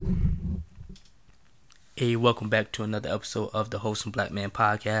Hey, welcome back to another episode of the Wholesome Black Man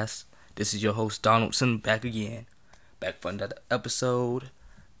Podcast. This is your host Donaldson back again. Back for another episode.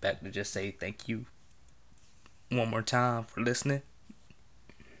 Back to just say thank you one more time for listening.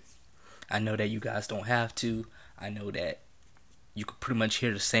 I know that you guys don't have to. I know that you can pretty much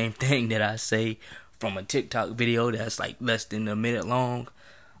hear the same thing that I say from a TikTok video that's like less than a minute long.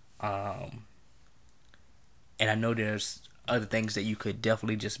 And I know there's other things that you could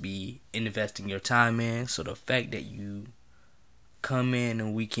definitely just be investing your time in. So the fact that you come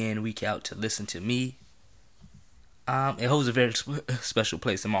in week out to listen to me, it holds a very special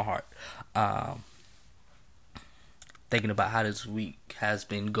place in my heart. Thinking about how this week has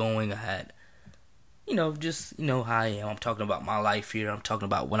been going, I had, just, how I am. I'm talking about my life here. I'm talking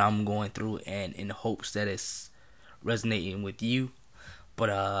about what I'm going through, and in the hopes that it's resonating with you.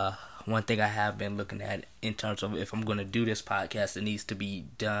 But one thing I have been looking at in terms of if I'm going to do this podcast, it needs to be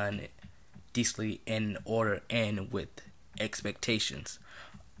done decently in order and with expectations.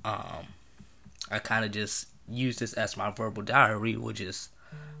 I kind of just use this as my verbal diary, which is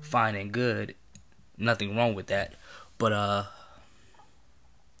fine and good. Nothing wrong with that. But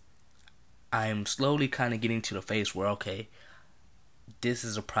I'm slowly kind of getting to the phase where, okay, this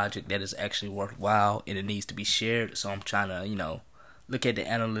is a project that is actually worthwhile and it needs to be shared. So I'm trying to, look at the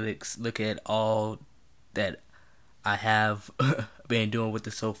analytics, look at all that I have been doing with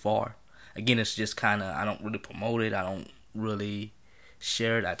it so far. Again, it's just kind of, I don't really promote it. I don't really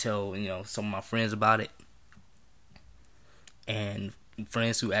share it. I tell, some of my friends about it. And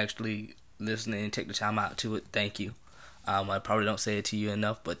friends who actually listen and take the time out to it, thank you. I probably don't say it to you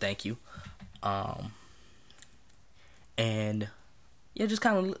enough, but thank you. And yeah, just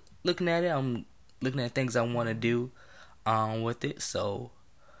kind of looking at it. I'm looking at things I want to do with it. So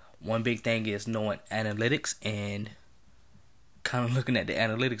one big thing is knowing analytics, and kind of looking at the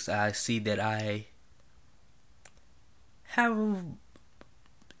analytics, I see that I have,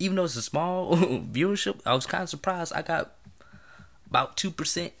 even though it's a small viewership, I was kind of surprised. I got about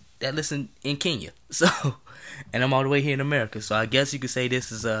 2% that listen in Kenya. So, and I'm all the way here in America. So I guess you could say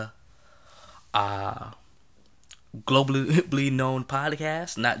this is a globally known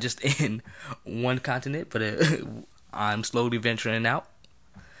podcast, not just in one continent, but I'm slowly venturing out.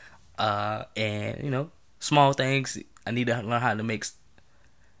 And small things. I need to learn how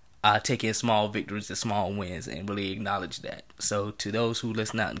to take in small victories and small wins and really acknowledge that. So to those who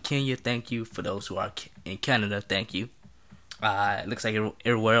listen out in Kenya, thank you. For those who are in Canada, thank you. It looks like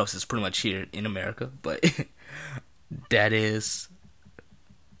everywhere else is pretty much here in America, but that is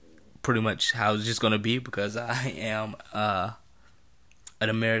pretty much how it's just going to be, because I am an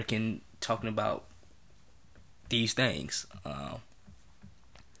American talking about these things.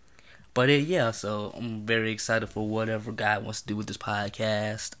 But yeah, so I'm very excited for whatever God wants to do with this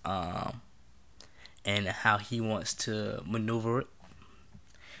podcast, and how He wants to maneuver it.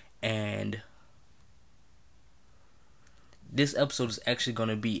 And this episode is actually going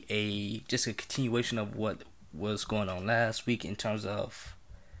to be just a continuation of what was going on last week in terms of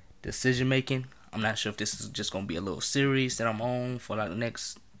decision making. I'm not sure if this is just going to be a little series that I'm on for like the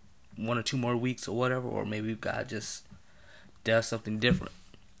next 1 or 2 more weeks or whatever, or maybe God just does something different.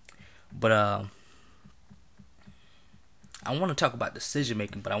 But I want to talk about decision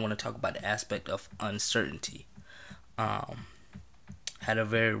making, but I want to talk about the aspect of uncertainty. Had a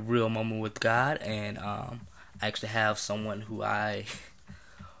very real moment with God, and I actually have someone who I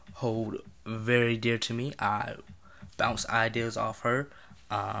hold very dear to me. I bounce ideas off her.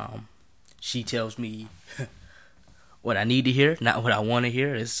 She tells me what I need to hear, not what I want to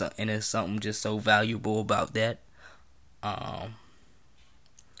hear. And it's something just so valuable about that.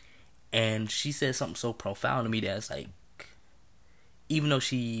 And she said something so profound to me that's like, even though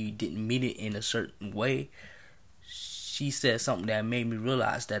she didn't mean it in a certain way, she said something that made me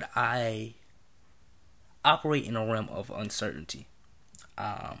realize that I operate in a realm of uncertainty.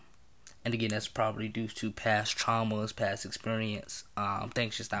 And again, that's probably due to past traumas, past experience.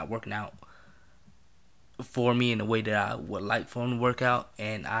 Things just not working out for me in the way that I would like for them to work out.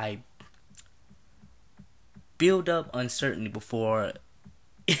 And I build up uncertainty before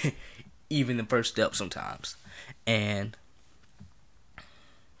even the first step sometimes. And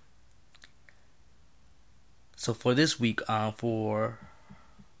so for this week, for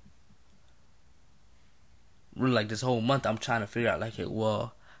really like this whole month, I'm trying to figure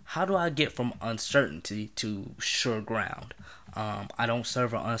out how do I get from uncertainty to sure ground? I don't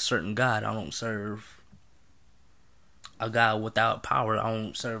serve an uncertain God. I don't serve a God without power. I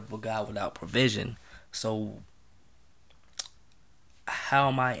don't serve a God without provision. So how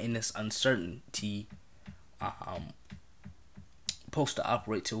am I in this uncertainty supposed to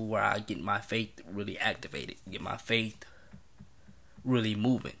operate to where I get my faith really activated, get my faith really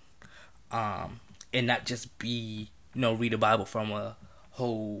moving, and not just be, read the Bible from a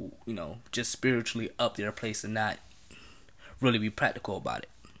whole, just spiritually up there place and not really be practical about it.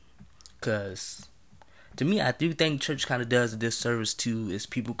 Because to me, I do think church kind of does a disservice to its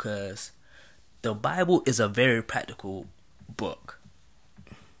people, because the Bible is a very practical book,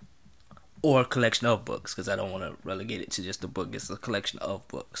 or a collection of books, because I don't want to relegate it to just a book. It's a collection of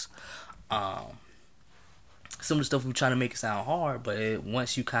books. Some of the stuff we're trying to make it sound hard, but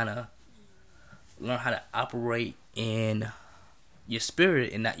once you kind of learn how to operate in your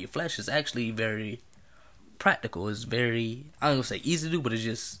spirit and not your flesh, it's actually very practical. It's very, I don't know, say easy to do, but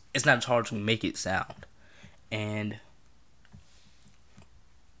it's not as hard to make it sound. And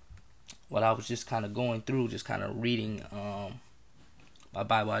what I was just kind of going through, just kind of reading my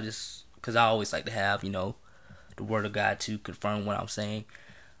Bible, because I always like to have, the Word of God to confirm what I'm saying.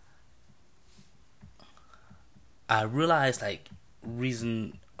 I realized,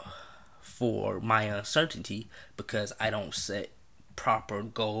 reason for my uncertainty, because I don't set proper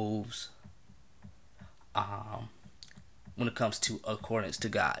goals when it comes to accordance to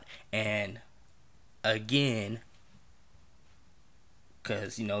God. And again,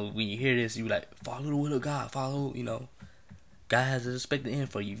 because, when you hear this, you like, follow the will of God, follow, God has an expected end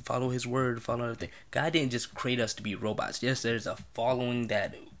for you, follow His word, follow everything. God didn't just create us to be robots. Yes, there's a following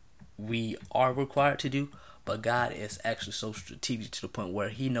that we are required to do, but God is actually so strategic to the point where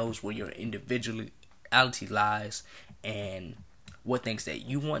He knows where your individuality lies and what things that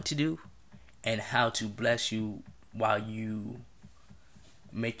you want to do and how to bless you while you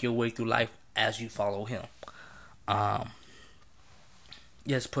make your way through life as you follow Him.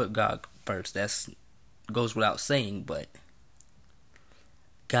 Yes, put God first. That's goes without saying, but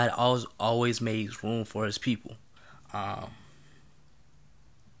God always makes room for His people.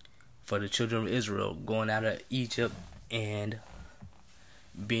 For the children of Israel going out of Egypt and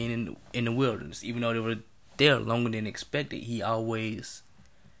being in the wilderness, even though they were there longer than expected, He always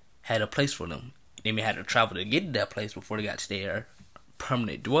had a place for them. They may have to travel to get to that place before they got to their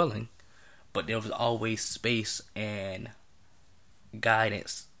permanent dwelling, but there was always space and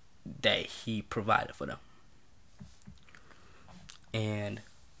guidance that He provided for them. And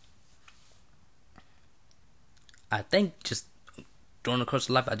I think just during the course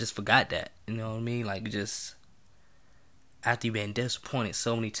of life, I just forgot that. You know what I mean? Just after you've been disappointed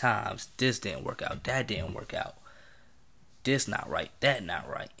so many times, this didn't work out, that didn't work out, this not right, that not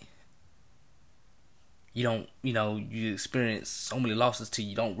right. You don't, you experience so many losses till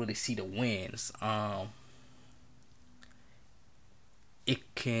you don't really see the wins.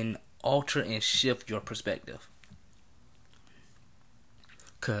 It can alter and shift your perspective.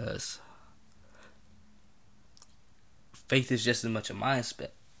 Because faith is just as much a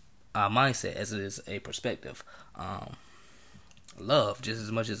mindset as it is a perspective. Love just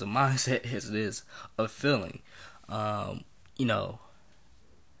as much as a mindset as it is a feeling.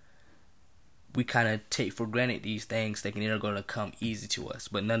 We kind of take for granted these things thinking they're going to come easy to us,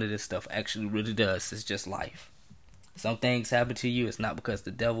 but none of this stuff actually really does. It's just life. Some things happen to you, it's not because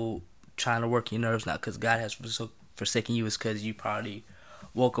the devil trying to work your nerves, not because God has forsaken you, it's because you probably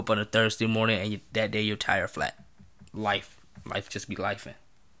woke up on a Thursday morning and that day you're tired flat. Life just be lifing.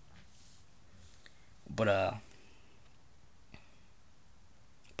 But I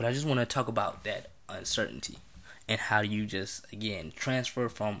just want to talk about that uncertainty and how you just, again, transfer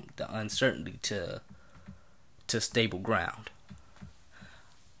from the uncertainty to stable ground.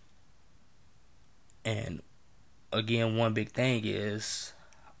 And again, one big thing is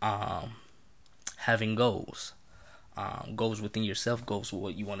having goals. Goals within yourself, goals with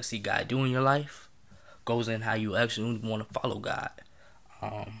what you want to see God do in your life, goals in how you actually want to follow God.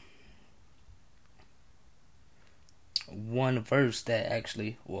 One verse that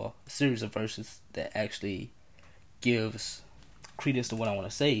actually, a series of verses that actually gives credence to what I want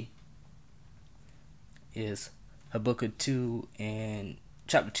to say is Habakkuk 2 and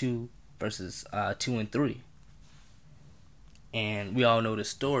chapter 2 verses 2 and 3. And we all know this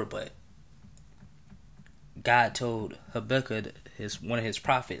story, but God told Habakkuk, one of his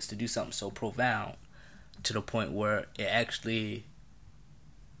prophets, to do something so profound to the point where it actually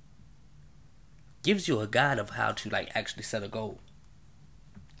gives you a guide of how to actually set a goal.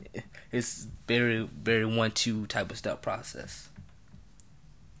 It's very, very 1-2 type of step process.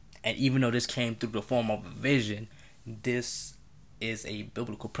 And even though this came through the form of a vision, this is a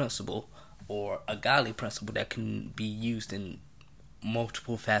biblical principle or a godly principle that can be used in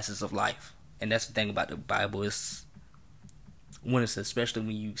multiple facets of life. And that's the thing about the Bible, is when it's especially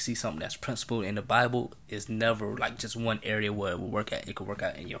when you see something that's principled in the Bible, it's never like just one area where it will work out. It could work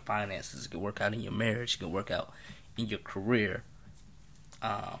out in your finances. It could work out in your marriage. It could work out in your career.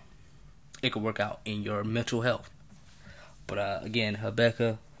 It could work out in your mental health. But again,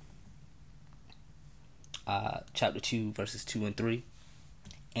 Habakkuk chapter 2, verses 2 and 3.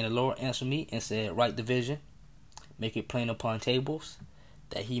 And the Lord answered me and said, write the vision, make it plain upon tables,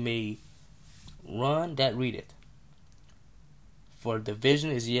 that he may run that readeth. For the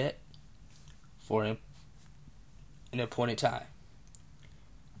vision is yet for an appointed time.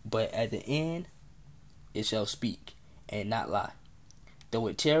 But at the end it shall speak and not lie. Though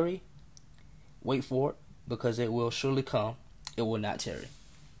it tarry, wait for it, because it will surely come. It will not tarry.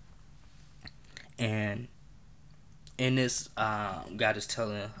 And in this, God is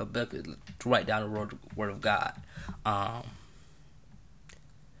telling Habakkuk to write down the word of God.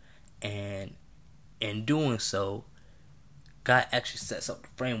 And in doing so, God actually sets up the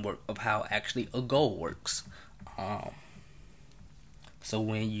framework of how actually a goal works. So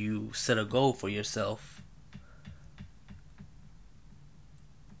when you set a goal for yourself,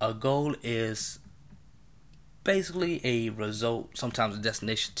 a goal is basically a result, sometimes a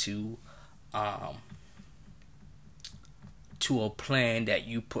destination to a plan that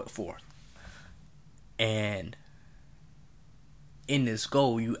you put forth. And in this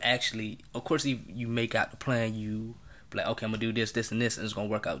goal, you actually, of course, you make out the plan. You be like, okay, I'm gonna do this, this, and this, and it's gonna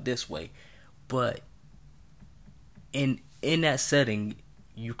work out this way. But in that setting,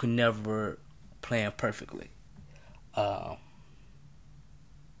 you can never plan perfectly. Like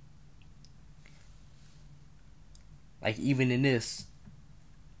even in this,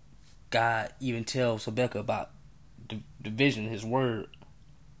 God even tells Habakkuk about the vision, his word,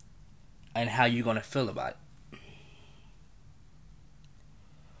 and how you're gonna feel about it.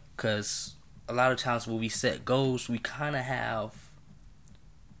 Because a lot of times when we set goals, we kind of have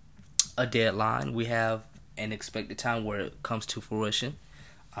a deadline. We have an expected time where it comes to fruition.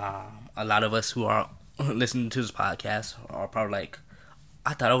 A lot of us who are listening to this podcast are probably like,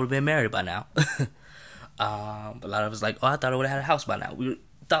 I thought I would have been married by now. A lot of us like, oh, I thought I would have had a house by now. We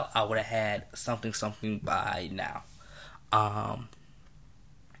thought I would have had something by now.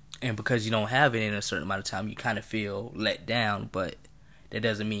 And because you don't have it in a certain amount of time, you kind of feel let down. But that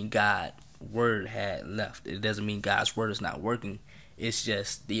doesn't mean God's word had left. It doesn't mean God's word is not working. It's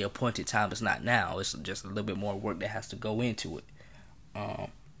just the appointed time is not now. It's just a little bit more work that has to go into it.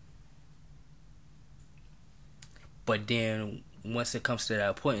 But then once it comes to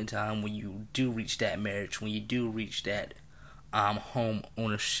that point in time, when you do reach that marriage, when you do reach that home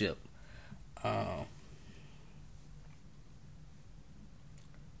ownership,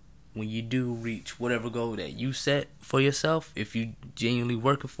 when you do reach whatever goal that you set for yourself, if you genuinely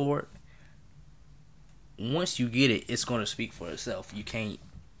working for it, once you get it, it's going to speak for itself. You can't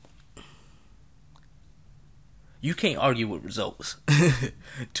argue with results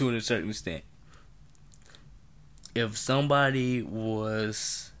to a certain extent. If somebody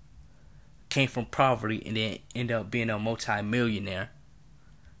came from poverty and then ended up being a multi-millionaire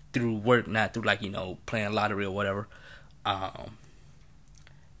through work, not through playing lottery or whatever,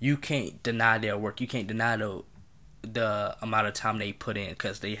 you can't deny their work. You can't deny the amount of time they put in,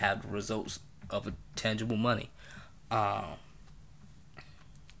 because they have the results of tangible money.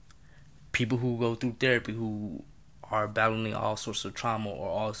 People who go through therapy, who are battling all sorts of trauma or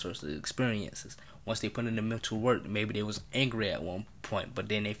all sorts of experiences, once they put in the mental work, maybe they was angry at one point, but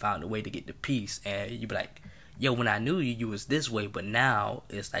then they found a way to get to peace. And you be like, yo, when I knew you, you was this way, but now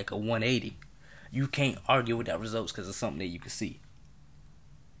it's like a 180. You can't argue with that results because it's something that you can see.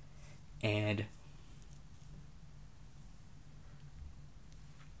 And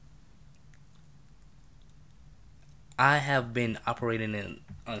I have been operating in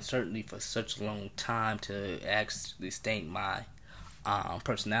uncertainty for such a long time to actually stain my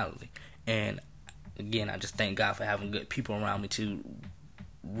personality. And again, I just thank God for having good people around me to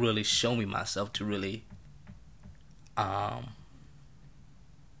really show me myself, to really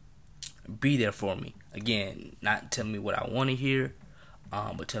be there for me. Again, not telling me what I want to hear,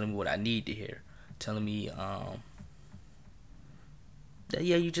 but telling me what I need to hear. Telling me that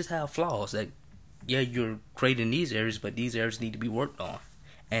yeah, you just have flaws. That yeah, you're great in these areas, but these areas need to be worked on.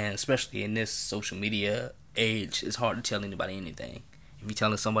 And especially in this social media age, it's hard to tell anybody anything. If you're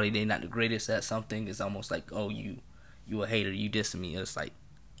telling somebody they're not the greatest at something, it's almost like, oh, you a hater, you dissing me. It's like,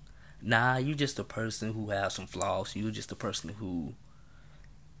 nah, you just a person who has some flaws. You just a person who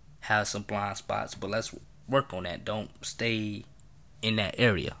has some blind spots. But let's work on that. Don't stay in that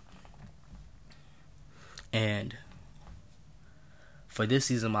area. And for this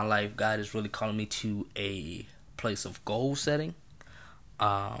season of my life, God is really calling me to a place of goal setting.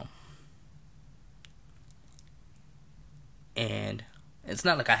 And it's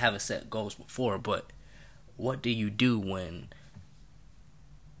not like I haven't set goals before, but what do you do when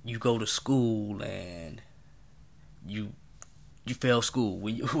you go to school and you fail school?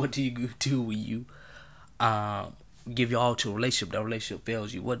 What do you do when you give your all to a relationship? That relationship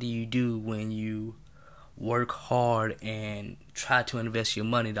fails you. What do you do when you work hard and try to invest your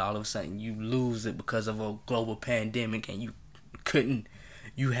money, that all of a sudden you lose it because of a global pandemic and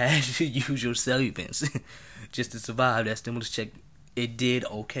you had to use your savings just to survive? That stimulus check, it did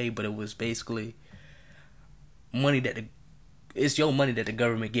okay, but it was basically money it's your money that the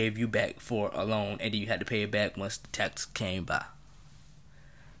government gave you back for a loan, and then you had to pay it back once the tax came by.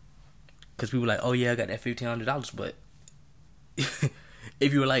 Because people were like, oh yeah, I got that $1,500, but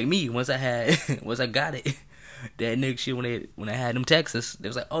if you were like me, once I got it, that next year when I had them taxes, they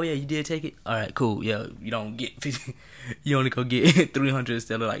was like, oh yeah, you did take it? Alright, cool. Yeah, you don't get 50, you only go get 300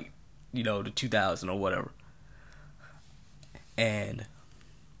 instead of like, the 2,000 or whatever. And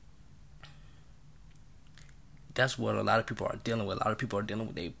that's what a lot of people are dealing with. A lot of people are dealing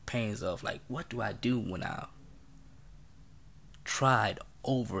with their pains of like, what do I do when I tried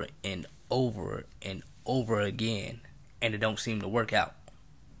over and over and over again and it don't seem to work out?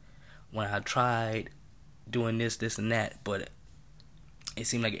 When I tried doing this and that, but it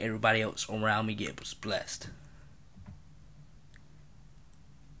seemed like everybody else around me was blessed.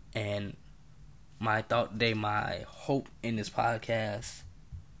 And my thought today, my hope in this podcast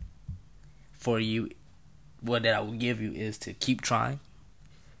for you, what that I will give you, is to keep trying,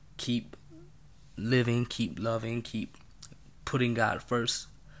 keep living, keep loving, keep putting God first.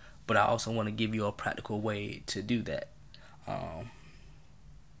 But I also want to give you a practical way to do that.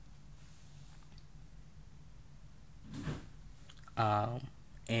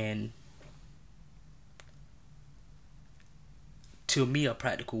 And to me, a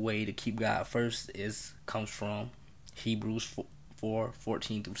practical way to keep God first comes from Hebrews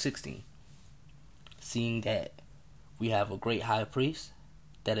 4:14-16. Seeing that we have a great high priest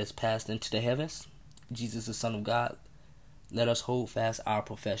that has passed into the heavens, Jesus the Son of God, let us hold fast our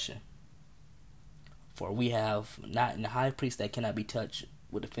profession. For we have not a high priest that cannot be touched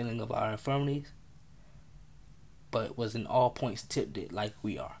with the feeling of our infirmities, but was in all points tempted like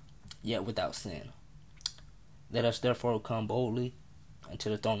we are, yet without sin. Let us therefore come boldly unto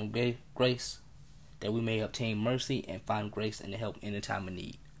the throne of grace, that we may obtain mercy and find grace and help in the time of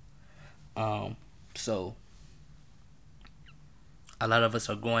need. So a lot of us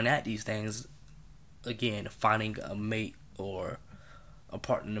are going at these things again, finding a mate or a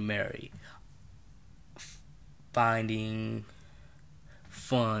partner to marry, finding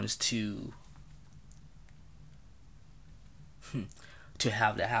funds to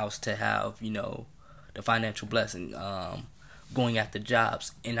have the house, to have the financial blessing, going after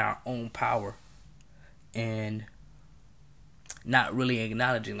jobs in our own power, and not really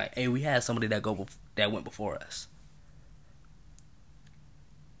acknowledging like, hey, we had somebody that went before us.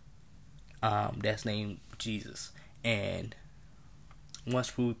 That's named Jesus. And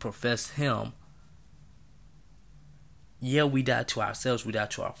once we profess Him, yeah, we die to ourselves, we die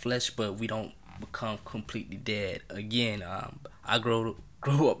to our flesh, but we don't become completely dead. Again, I grew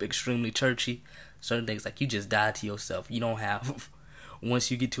up extremely churchy. Certain things like you just die to yourself. You don't have, once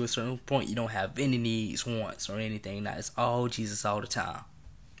you get to a certain point, you don't have any needs, wants, or anything. Now it's all Jesus all the time.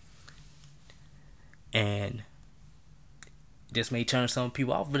 And this may turn some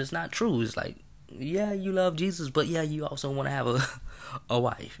people off, but it's not true. It's like, yeah, you love Jesus, but yeah, you also want to have a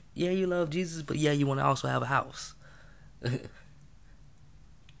wife. Yeah, you love Jesus, but yeah, you want to also have a house.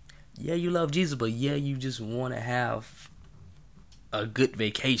 Yeah, you love Jesus, but yeah, you just want to have a good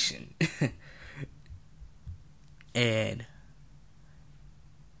vacation. And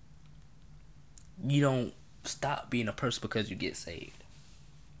you don't stop being a person because you get saved.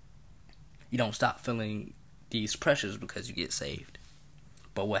 You don't stop feeling these pressures because you get saved.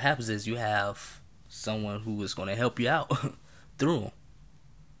 But what happens is you have someone who is going to help you out through them.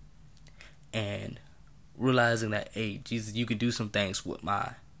 And realizing that, hey, Jesus, you can do some things with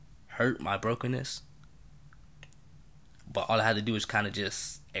my hurt, my brokenness. But all I have to do is kind of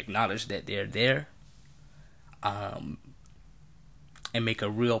just acknowledge that they're there. And make a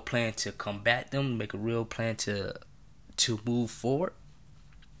real plan to combat them, make a real plan to move forward.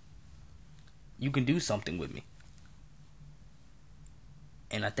 You can do something with me.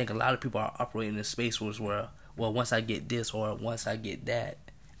 And I think a lot of people are operating in space where, well, once I get this or once I get that,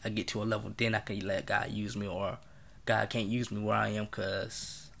 I get to a level, then I can let God use me, or God can't use me where I am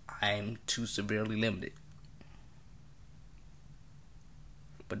because I'm too severely limited.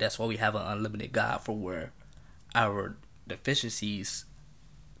 But that's why we have an unlimited God, for where our deficiencies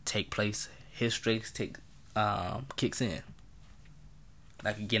take place, his strength kicks in.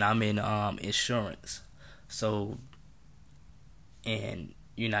 Like again, I'm in insurance, so in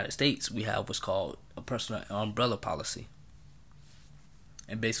United States we have what's called a personal umbrella policy,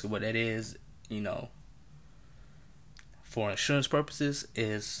 and basically what that is, for insurance purposes,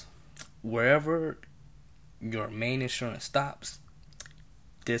 is wherever your main insurance stops,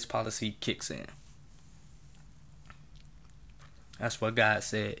 this policy kicks in. That's what God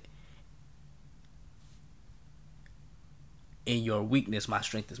said. In your weakness, my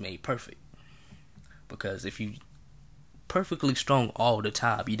strength is made perfect. Because if you perfectly strong all the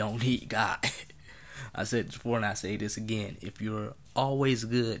time, you don't need God. I said this before and I say this again. If you're always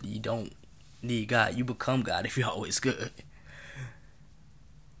good, you don't need God. You become God if you're always good.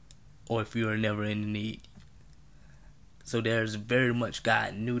 Or if you're never in need. So there's very much,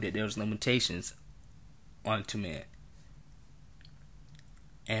 God knew that there was limitations onto man.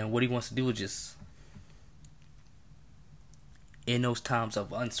 And what he wants to do is just, in those times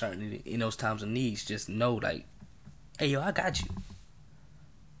of uncertainty, in those times of needs, just know like, hey yo, I got you.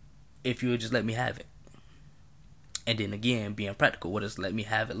 If you would just let me have it. And then again, being practical, what does let me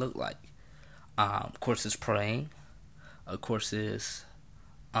have it look like? Of course it's praying. Of course it's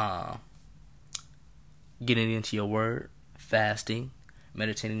getting into your word, fasting,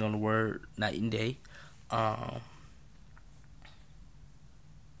 meditating on the word night and day.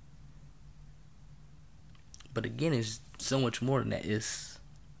 But again, it's so much more than that. It's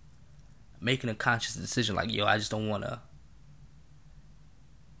making a conscious decision like, yo, I just don't want to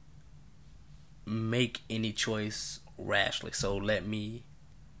make any choice rashly. So let me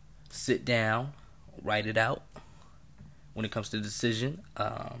sit down, write it out when it comes to the decision.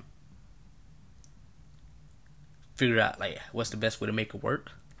 Figure out like what's the best way to make it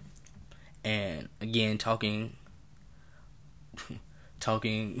work. And again, talking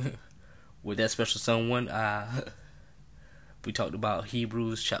with that special someone, we talked about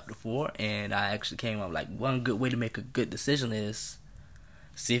Hebrews chapter 4, and I actually came up like one good way to make a good decision is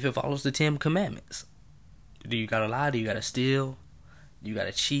see if it follows the 10 commandments. Do you gotta lie? Do you gotta steal? Do you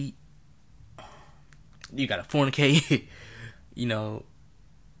gotta cheat? Do you gotta fornicate?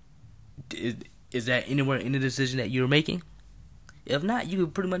 Is that anywhere in the decision that you're making? If not, you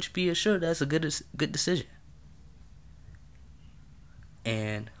can pretty much be assured that's a good decision.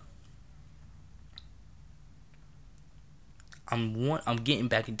 And I'm getting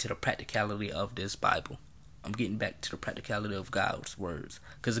back into the practicality of this Bible. I'm getting back to the practicality of God's words.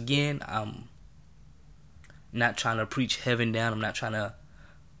 Because again, I'm not trying to preach heaven down. I'm not trying to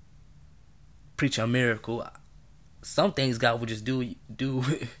preach a miracle. Some things God will just do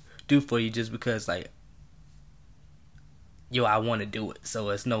for you just because, like, yo, I want to do it. So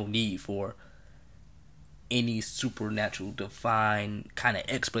there's no need for any supernatural, divine kind of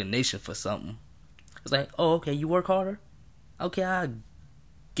explanation for something. It's like, oh, okay, you work harder? Okay, I'll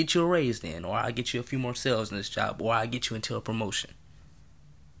get you a raise then, or I'll get you a few more sales in this job, or I'll get you into a promotion.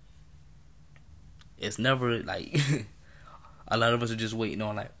 It's never like, a lot of us are just waiting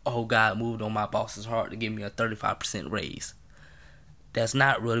on like, oh, God moved on my boss's heart to give me a 35% raise. That's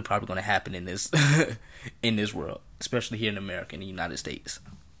not really probably going to happen in this in this world, especially here in America, in the United States.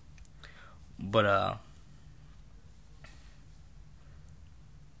 But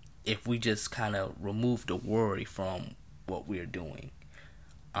if we just kind of remove the worry from what we're doing,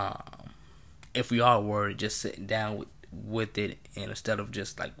 if we are worried, just sitting down with it, and instead of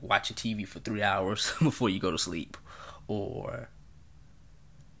just like watching TV for 3 hours before you go to sleep, or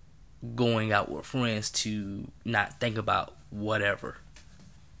going out with friends to not think about whatever.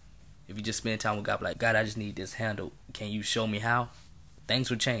 If you just spend time with God, like, God, I just need this handled. Can you show me how? Things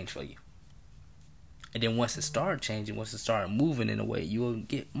will change for you. And then once it started changing, once it started moving in a way, you will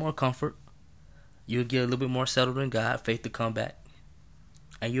get more comfort. You'll get a little bit more settled in God, faith to come back,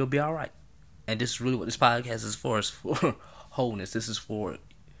 and you'll be all right. And this is really what this podcast is for. It's for wholeness. This is for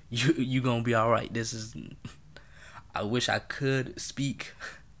you. You gonna be all right. This is. I wish I could speak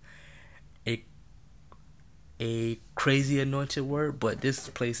a crazy anointed word, but this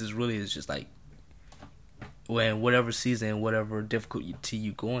place is just like, when whatever season, whatever difficulty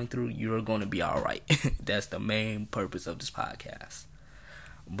you're going through, you're going to be all right. That's the main purpose of this podcast.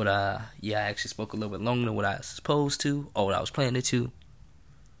 But yeah, I actually spoke a little bit longer than what I was supposed to, or what I was planning to.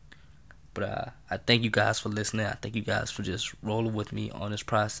 But I thank you guys for listening. I thank you guys for just rolling with me on this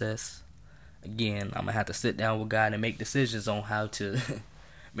process. Again, I'm gonna have to sit down with God and make decisions on how to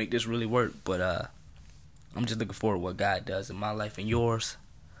make this really work. But I'm just looking forward to what God does in my life and yours.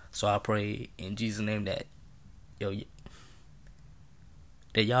 So I pray in Jesus' name that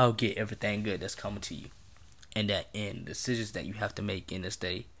y'all get everything good that's coming to you. and that in decisions that you have to make in this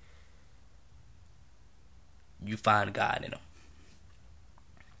day, you find God in them.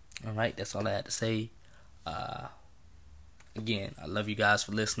 All right, that's all I had to say. Again, I love you guys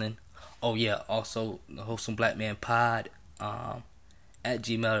for listening. Oh yeah, also the Wholesome Black Man Pod at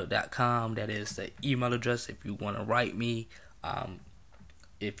gmail.com. That is the email address if you want to write me.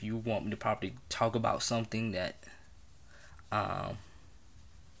 If you want me to probably talk about something that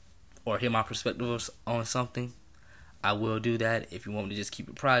or hear my perspective on something, I will do that. If you want me to just keep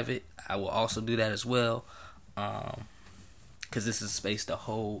it private, I will also do that as well. Because this is a space to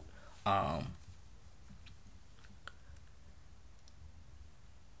hold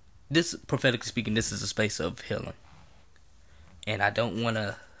this, prophetically speaking, this is a space of healing. And I don't want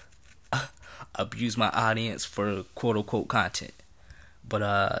to abuse my audience for quote unquote content.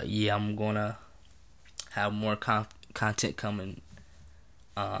 But yeah, I'm going to have more content coming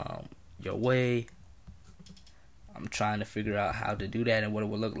your way. I'm trying to figure out how to do that and what it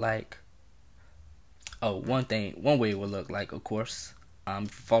will look like. Oh, one way it will look like, of course. If you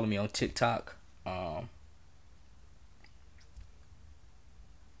follow me on TikTok,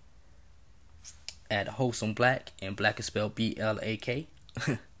 at Wholesome Black, and Black is spelled BLAK.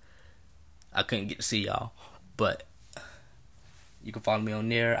 I couldn't get to see y'all, but you can follow me on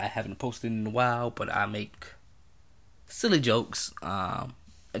there. I haven't posted in a while, but I make silly jokes,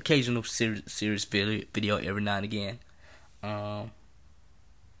 occasional serious video every now and again. But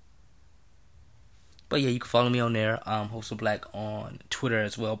yeah, you can follow me on there. Wholesome Black on Twitter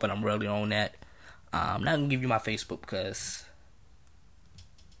as well, but I'm rarely on that. I'm not gonna give you my Facebook because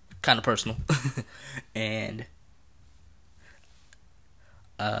kind of personal, and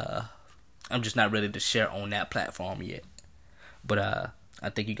I'm just not ready to share on that platform yet. But I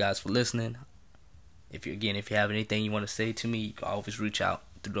thank you guys for listening. If you have anything you want to say to me, you can always reach out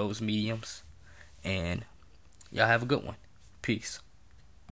through those mediums. And y'all have a good one. Peace.